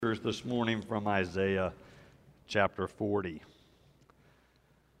scriptures this morning from Isaiah chapter 40.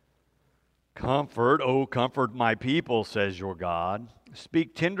 Comfort, O comfort my people, says your God.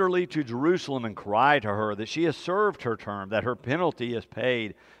 Speak tenderly to Jerusalem and cry to her that she has served her term, that her penalty is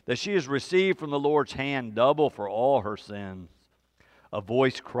paid, that she has received from the Lord's hand double for all her sins. A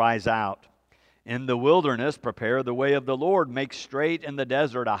voice cries out, in the wilderness prepare the way of the Lord, make straight in the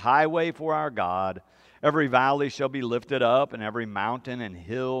desert a highway for our God. Every valley shall be lifted up, and every mountain and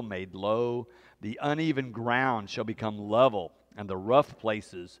hill made low. The uneven ground shall become level, and the rough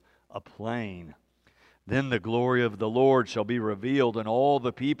places a plain. Then the glory of the Lord shall be revealed, and all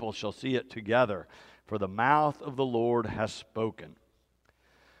the people shall see it together, for the mouth of the Lord has spoken.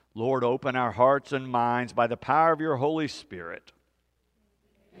 Lord, open our hearts and minds by the power of your Holy Spirit.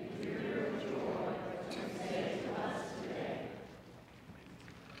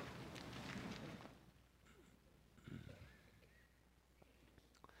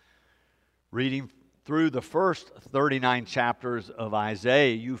 Reading through the first 39 chapters of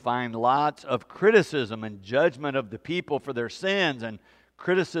Isaiah, you find lots of criticism and judgment of the people for their sins and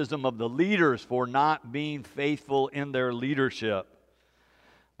criticism of the leaders for not being faithful in their leadership.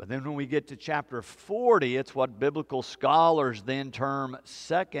 But then when we get to chapter 40, it's what biblical scholars then term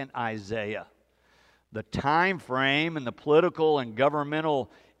Second Isaiah. The time frame and the political and governmental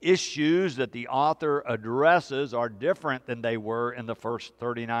issues that the author addresses are different than they were in the first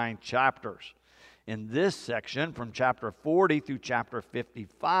 39 chapters. In this section, from chapter 40 through chapter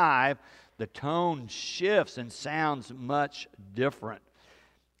 55, the tone shifts and sounds much different.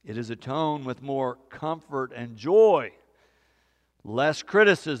 It is a tone with more comfort and joy, less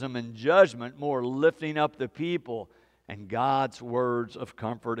criticism and judgment, more lifting up the people, and God's words of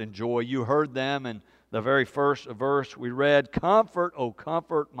comfort and joy. You heard them in the very first verse we read, comfort, O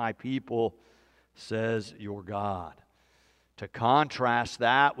comfort my people, says your God. To contrast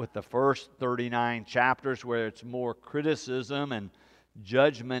that with the first 39 chapters where it's more criticism and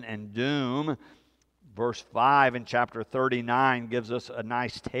judgment and doom, verse 5 in chapter 39 gives us a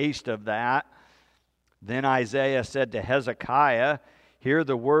nice taste of that. Then Isaiah said to Hezekiah, hear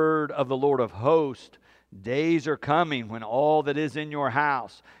the word of the Lord of hosts. Days are coming when all that is in your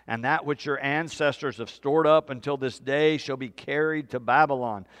house and that which your ancestors have stored up until this day shall be carried to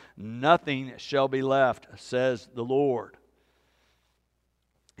Babylon. Nothing shall be left, says the Lord.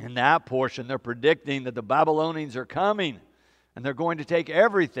 In that portion, they're predicting that the Babylonians are coming and they're going to take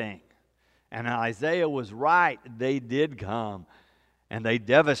everything. And Isaiah was right. They did come and they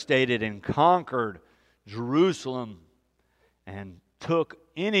devastated and conquered Jerusalem and took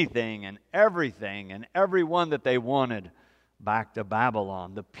anything and everything and everyone that they wanted back to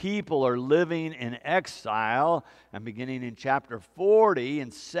Babylon. The people are living in exile, and beginning in chapter 40, in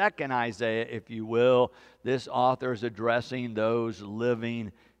 2nd Isaiah, if you will, this author is addressing those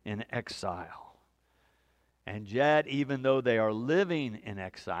living in exile. And yet, even though they are living in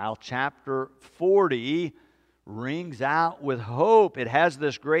exile, chapter 40 rings out with hope. It has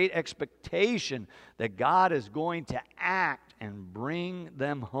this great expectation that God is going to act and bring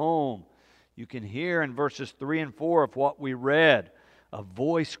them home. You can hear in verses 3 and 4 of what we read, a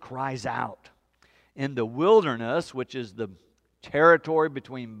voice cries out. In the wilderness, which is the territory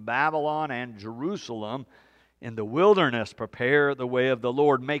between Babylon and Jerusalem, in the wilderness prepare the way of the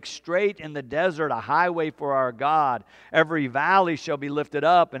Lord. Make straight in the desert a highway for our God. Every valley shall be lifted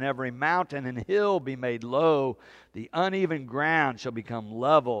up, and every mountain and hill be made low. The uneven ground shall become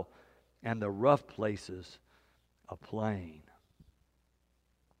level, and the rough places a plain.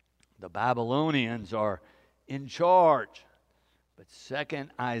 The Babylonians are in charge, but 2nd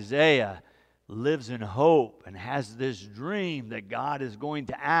Isaiah lives in hope and has this dream that God is going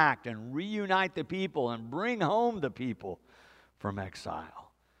to act and reunite the people and bring home the people from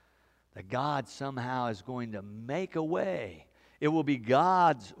exile. That God somehow is going to make a way. It will be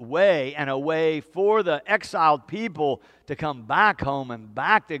God's way and a way for the exiled people to come back home and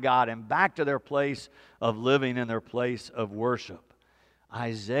back to God and back to their place of living and their place of worship.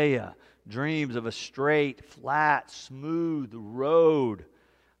 Isaiah dreams of a straight, flat, smooth road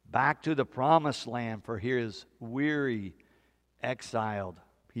back to the promised land for his weary, exiled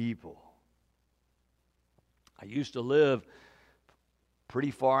people. I used to live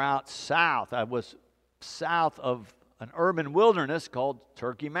pretty far out south. I was south of an urban wilderness called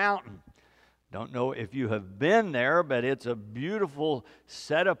Turkey Mountain. Don't know if you have been there, but it's a beautiful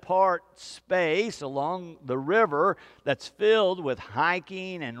set-apart space along the river that's filled with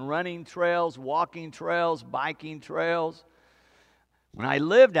hiking and running trails, walking trails, biking trails. When I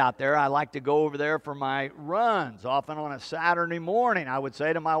lived out there, I liked to go over there for my runs. Often on a Saturday morning, I would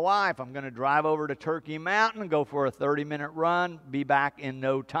say to my wife, I'm going to drive over to Turkey Mountain, go for a 30-minute run, be back in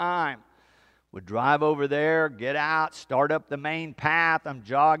no time. Would drive over there, get out, start up the main path. I'm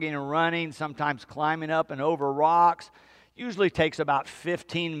jogging and running, sometimes climbing up and over rocks. Usually takes about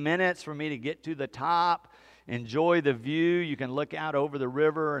 15 minutes for me to get to the top, enjoy the view. You can look out over the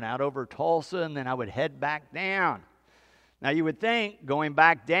river and out over Tulsa, and then I would head back down. Now, you would think going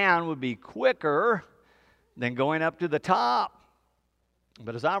back down would be quicker than going up to the top.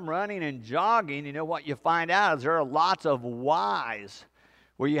 But as I'm running and jogging, you know what you find out is there are lots of whys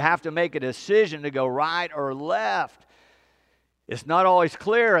where you have to make a decision to go right or left. It's not always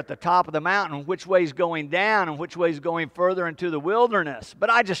clear at the top of the mountain which way is going down and which way is going further into the wilderness. But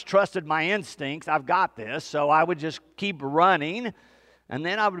I just trusted my instincts. I've got this. So I would just keep running, and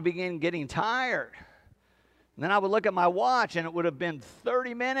then I would begin getting tired. And then I would look at my watch, and it would have been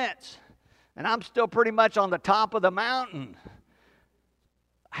 30 minutes. And I'm still pretty much on the top of the mountain.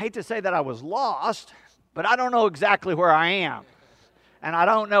 I hate to say that I was lost, but I don't know exactly where I am. And I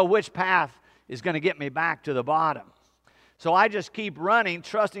don't know which path is going to get me back to the bottom. So I just keep running,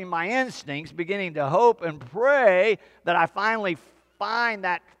 trusting my instincts, beginning to hope and pray that I finally find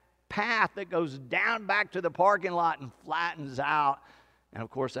that path that goes down back to the parking lot and flattens out. And of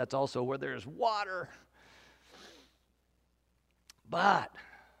course, that's also where there's water. But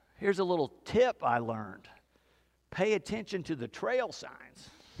here's a little tip I learned. Pay attention to the trail signs.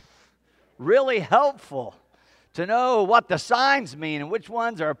 Really helpful to know what the signs mean and which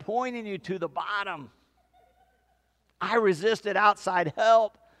ones are pointing you to the bottom. I resisted outside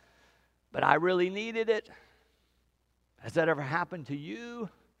help, but I really needed it. Has that ever happened to you?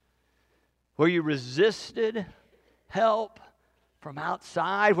 Where you resisted help from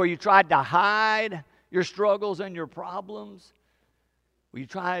outside, where you tried to hide your struggles and your problems? You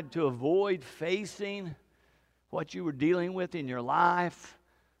tried to avoid facing what you were dealing with in your life,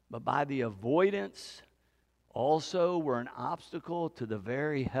 but by the avoidance also were an obstacle to the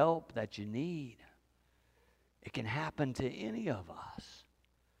very help that you need. It can happen to any of us.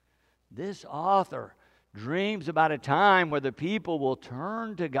 This author dreams about a time where the people will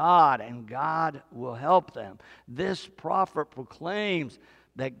turn to God and God will help them. This prophet proclaims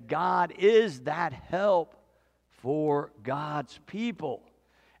that God is that help for God's people,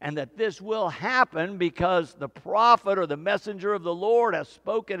 and that this will happen because the prophet or the messenger of the Lord has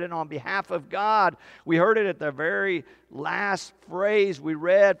spoken it on behalf of God. We heard it at the very last phrase we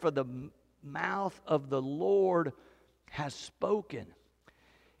read, for the mouth of the Lord has spoken.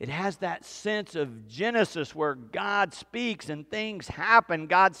 It has that sense of Genesis where God speaks and things happen.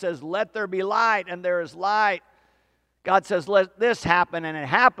 God says, let there be light, and there is light. God says, let this happen, and it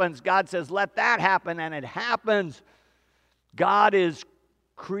happens. God says, let that happen, and it happens. God is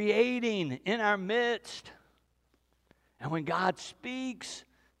creating in our midst. And when God speaks,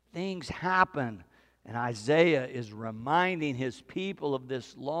 things happen. And Isaiah is reminding his people of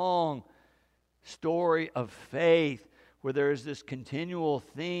this long story of faith where there is this continual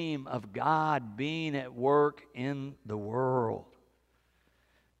theme of God being at work in the world.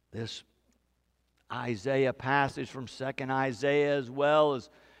 This Isaiah passage from 2nd Isaiah, as well as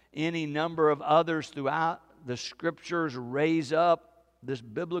any number of others throughout the Scriptures, raise up this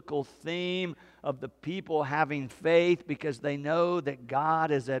biblical theme of the people having faith because they know that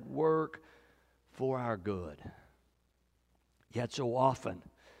God is at work for our good. Yet so often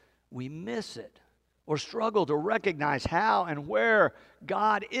we miss it or struggle to recognize how and where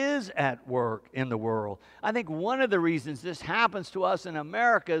God is at work in the world. I think one of the reasons this happens to us in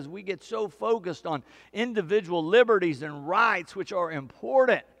America is we get so focused on individual liberties and rights, which are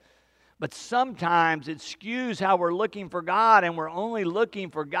important. But sometimes it skews how we're looking for God, and we're only looking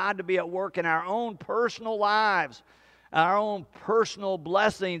for God to be at work in our own personal lives, our own personal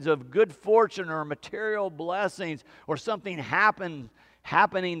blessings of good fortune or material blessings or something happening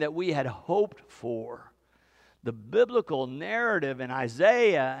that we had hoped for. The biblical narrative in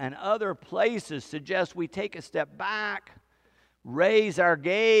Isaiah and other places suggests we take a step back, raise our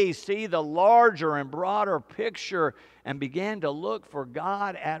gaze, see the larger and broader picture, and begin to look for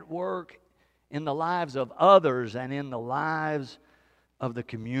God at work in the lives of others and in the lives of the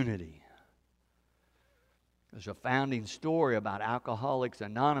community. There's a founding story about Alcoholics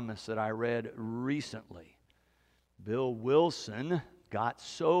Anonymous that I read recently. Bill Wilson got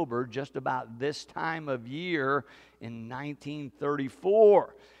sober just about this time of year in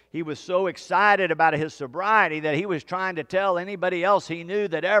 1934. He was so excited about his sobriety that he was trying to tell anybody else he knew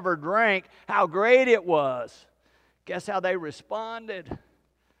that ever drank how great it was. Guess how they responded?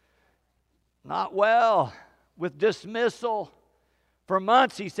 Not well, with dismissal. For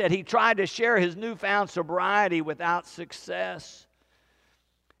months, he said, he tried to share his newfound sobriety without success.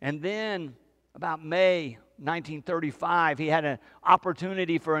 And then, about May 1935, he had an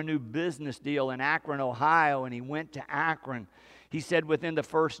opportunity for a new business deal in Akron, Ohio, and he went to Akron. He said within the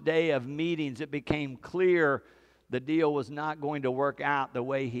first day of meetings, it became clear the deal was not going to work out the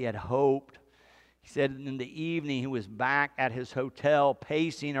way he had hoped. He said in the evening he was back at his hotel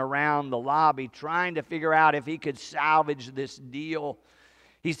pacing around the lobby trying to figure out if he could salvage this deal.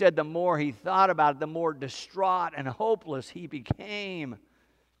 He said the more he thought about it, the more distraught and hopeless he became.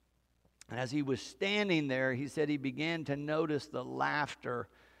 And as he was standing there, he said he began to notice the laughter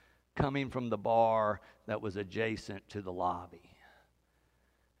coming from the bar that was adjacent to the lobby.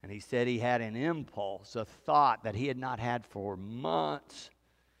 And he said he had an impulse, a thought that he had not had for months,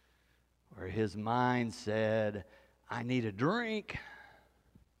 where his mind said, I need a drink.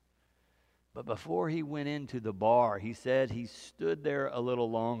 But before he went into the bar, he said he stood there a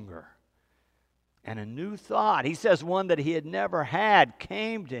little longer. And a new thought, he says one that he had never had,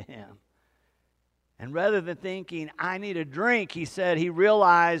 came to him. And rather than thinking, I need a drink, he said he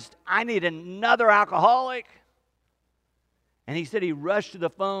realized, I need another alcoholic. And he said he rushed to the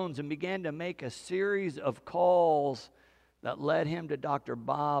phones and began to make a series of calls that led him to Dr.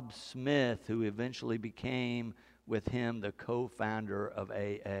 Bob Smith, who eventually became with him the co-founder of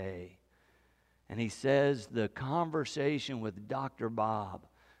AA. And he says the conversation with Dr. Bob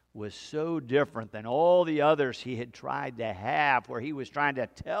was so different than all the others he had tried to have, where he was trying to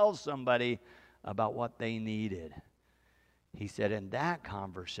tell somebody about what they needed. He said in that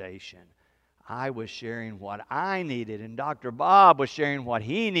conversation, I was sharing what I needed, and Dr. Bob was sharing what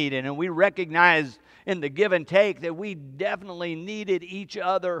he needed, and we recognized in the give and take that we definitely needed each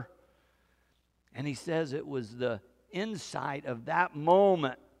other. And he says it was the insight of that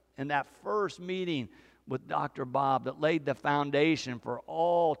moment in that first meeting with Dr. Bob that laid the foundation for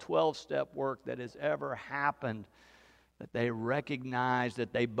all 12-step work that has ever happened, that they recognized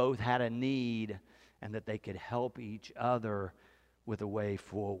that they both had a need and that they could help each other with a way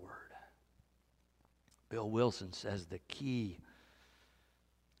forward. Bill Wilson says the key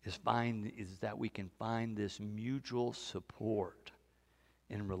is that we can find this mutual support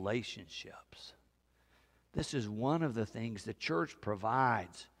in relationships. This is one of the things the church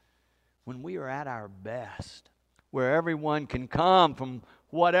provides when we are at our best, where everyone can come from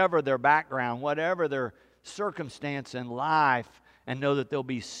whatever their background, whatever their circumstance in life, and know that they'll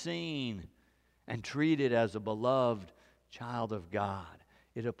be seen and treated as a beloved child of God.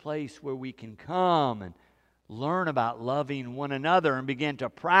 It's a place where we can come and learn about loving one another and begin to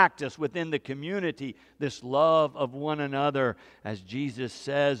practice within the community this love of one another. As Jesus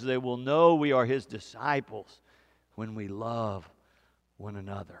says, they will know we are His disciples when we love one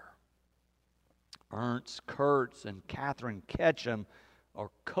another. Ernst Kurtz and Catherine Ketchum are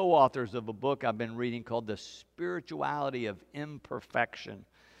co-authors of a book I've been reading called The Spirituality of Imperfection.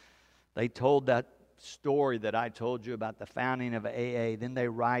 They told that story that I told you about the founding of AA. Then they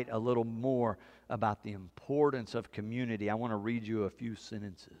write a little more about the importance of community. I want to read you a few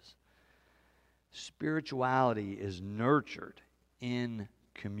sentences. Spirituality is nurtured in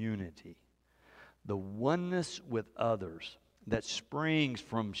community. The oneness with others that springs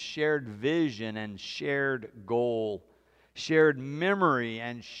from shared vision and shared goal, shared memory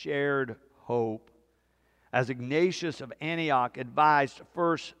and shared hope. As Ignatius of Antioch advised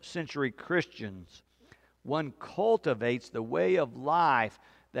first century Christians, one cultivates the way of life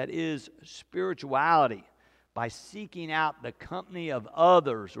that is spirituality by seeking out the company of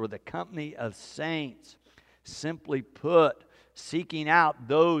others or the company of saints. Simply put, seeking out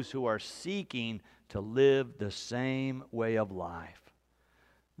those who are seeking to live the same way of life.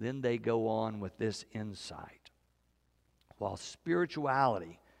 Then they go on with this insight. While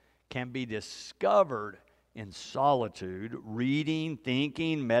spirituality can be discovered in solitude, reading,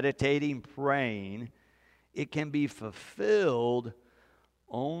 thinking, meditating, praying, it can be fulfilled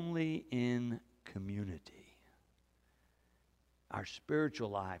only in community. Our spiritual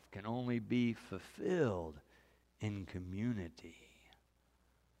life can only be fulfilled in community.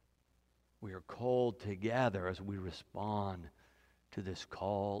 We are called together as we respond to this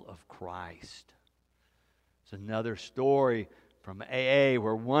call of Christ. It's another story from AA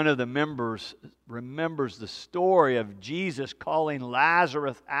where one of the members remembers the story of Jesus calling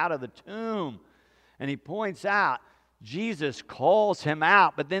Lazarus out of the tomb. And he points out, Jesus calls him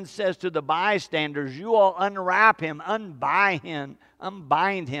out, but then says to the bystanders, you all unwrap him, unbind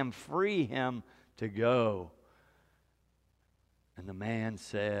him, free him to go. And the man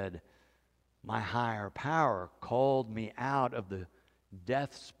said, my higher power called me out of the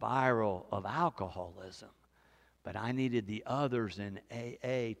death spiral of alcoholism. but I needed the others in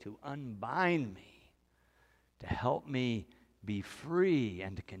AA to unbind me, to help me be free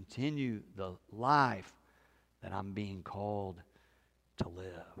and to continue the life that I'm being called to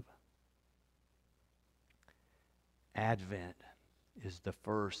live. Advent is the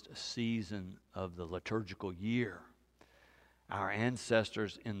first season of the liturgical year. Our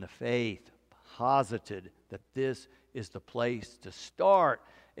ancestors in the faith posited that this is the place to start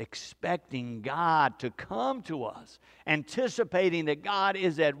expecting God to come to us, anticipating that God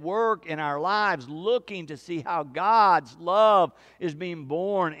is at work in our lives, looking to see how God's love is being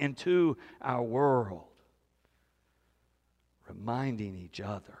born into our world, reminding each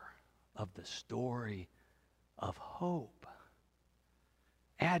other of the story of hope.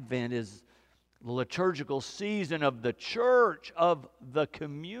 Advent is the liturgical season of the church, of the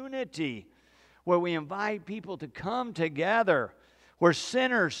community, where we invite people to come together, where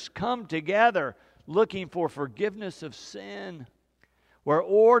sinners come together looking for forgiveness of sin, where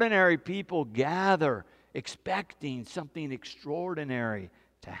ordinary people gather expecting something extraordinary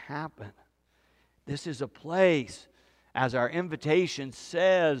to happen. This is a place, as our invitation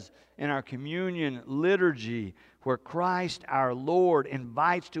says in our communion liturgy, where Christ our Lord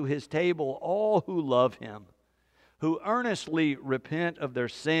invites to His table all who love Him, who earnestly repent of their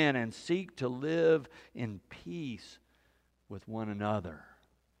sin and seek to live in peace with one another.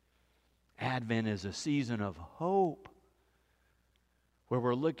 Advent is a season of hope, where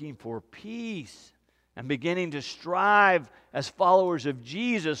we're looking for peace and beginning to strive as followers of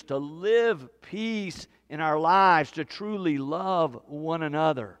Jesus to live peace in our lives, to truly love one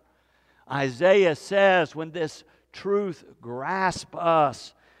another. Isaiah says, when this truth grasps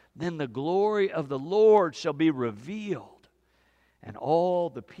us, then the glory of the Lord shall be revealed, and all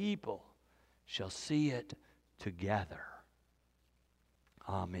the people shall see it together.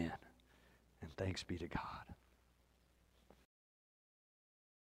 Amen. And thanks be to God.